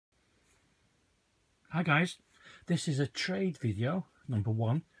Hi guys, this is a trade video, number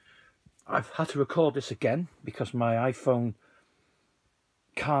one. I've had to record this again because my iPhone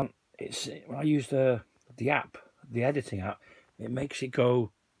can't, when I use the app, the editing app, it makes it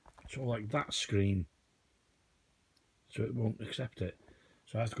go sort of like that screen, so it won't accept it.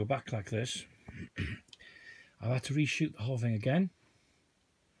 So I have to go back like this. I've had to reshoot the whole thing again.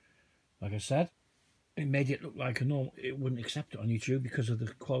 Like I said, it made it look like a normal, it wouldn't accept it on YouTube because of the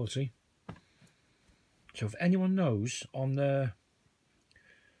quality. So if anyone knows, on the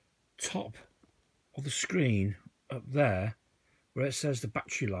top of the screen up there where it says the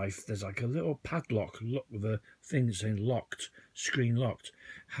battery life, there's like a little padlock with a thing saying locked, screen locked.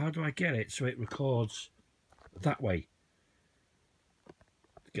 How do I get it so it records that way?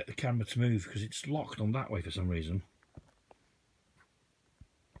 Get the camera to move, because it's locked on that way for some reason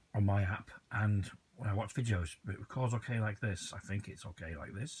on my app, and when I watch videos it records okay like this. I think it's okay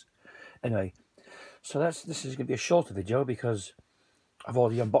like this. Anyway, so this is going to be a shorter video because I've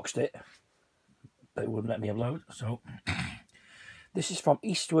already unboxed it, but it wouldn't let me upload. So this is from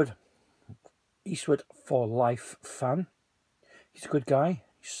Eastwood for Life fan. He's a good guy.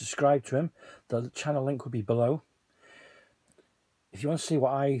 You subscribe to him. The channel link will be below. If you want to see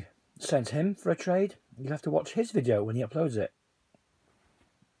what I sent him for a trade, you'll have to watch his video when he uploads it.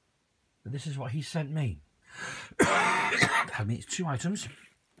 But this is what he sent me. I mean, it's two items.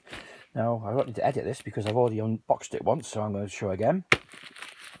 Now, I don't need to edit this because I've already unboxed it once, so I'm going to show again.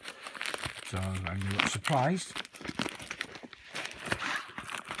 So I'm going to look surprised.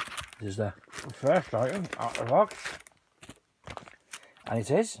 This is the first item out of the box. And it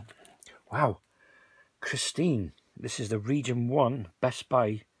is, wow, Christine. This is the Region 1 Best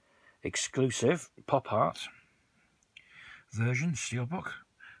Buy exclusive pop art version, steelbook,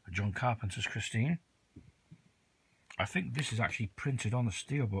 John Carpenter's Christine. I think this is actually printed on the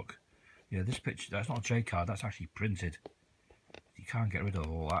steelbook. Yeah, this picture, that's not a J-card, that's actually printed. You can't get rid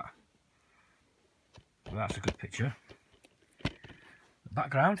of all that. But that's a good picture. The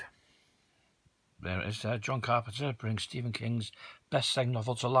background, there it is. John Carpenter brings Stephen King's best-selling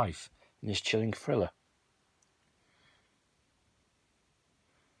novel to life in this chilling thriller.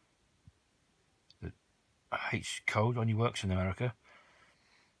 The H code when he works in America.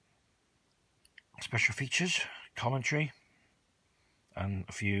 Special features, commentary, and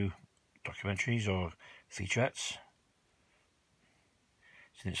a few documentaries or featurettes.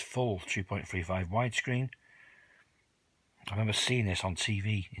 It's in its full 2.35 widescreen. I remember seeing this on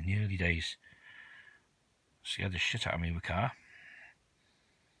TV in the early days. Scared the shit out of me in the car.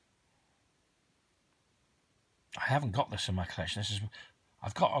 I haven't got this in my collection.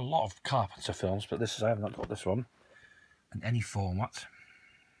 I've got a lot of Carpenter films, but I have not got this one in any format.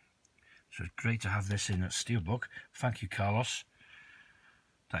 So it's great to have this in a steelbook. Thank you, Carlos.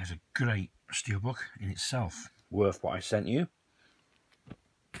 That is a great steelbook in itself. Worth what I sent you.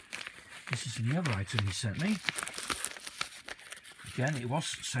 This is the other item he sent me. Again, it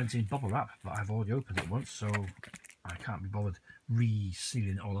was sent in bubble wrap, but I've already opened it once, so I can't be bothered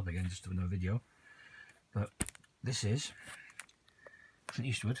re-sealing it all up again just to another video. But this is Clint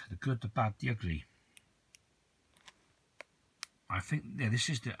Eastwood, The Good, the Bad, the Ugly. I think, yeah, this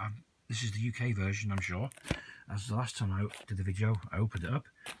is the UK version, I'm sure. As the last time I did the video, I opened it up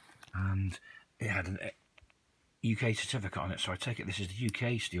and it had an UK certificate on it, so I take it this is the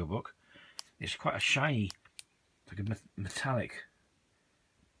UK steelbook. It's quite a shiny, like a metallic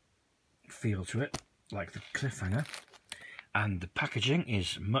feel to it, like the cliffhanger, and the packaging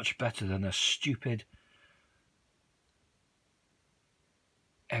is much better than the stupid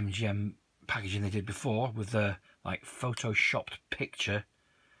MGM packaging they did before with the like photoshopped picture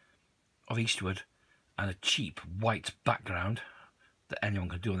of Eastwood and a cheap white background that anyone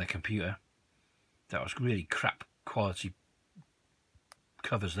could do on their computer. That was really crap quality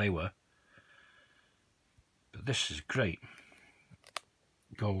covers they were. But this is great.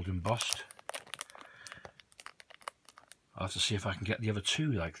 Gold embossed. I'll have to see if I can get the other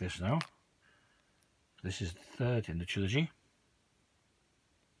two like this now. This is the third in the trilogy.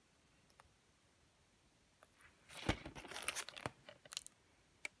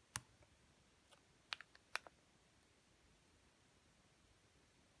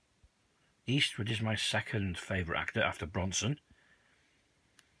 Eastwood is my second favourite actor after Bronson.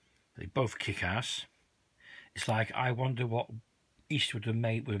 They both kick ass. It's like, I wonder what Eastwood would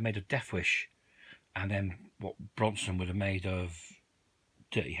have made of Death Wish, and then what Bronson would have made of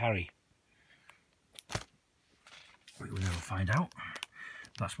Dirty Harry. We will never find out.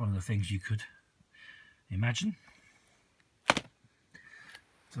 That's one of the things you could imagine.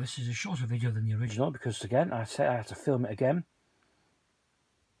 So this is a shorter video than the original because, again, I said I had to film it again.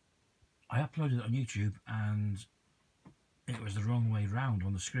 I uploaded it on YouTube and it was the wrong way round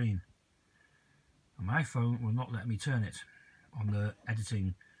on the screen. And my phone will not let me turn it on the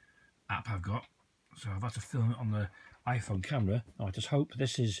editing app I've got. So I've had to film it on the iPhone camera. Now I just hope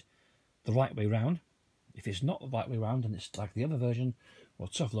this is the right way round. If it's not the right way round and it's like the other version, well,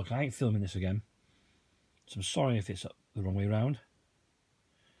 tough luck, I ain't filming this again. So I'm sorry if it's the wrong way round.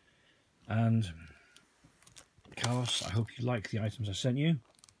 And Carlos, I hope you like the items I sent you.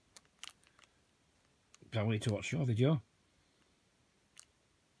 Can't wait to watch your video.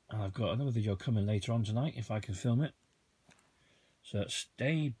 And I've got another video coming later on tonight if I can film it. So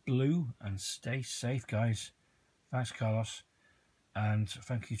stay blue and stay safe, guys. Thanks, Carlos. And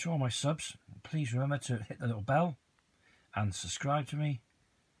thank you to all my subs. Please remember to hit the little bell and subscribe to me.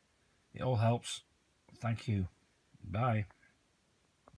 It all helps. Thank you. Bye.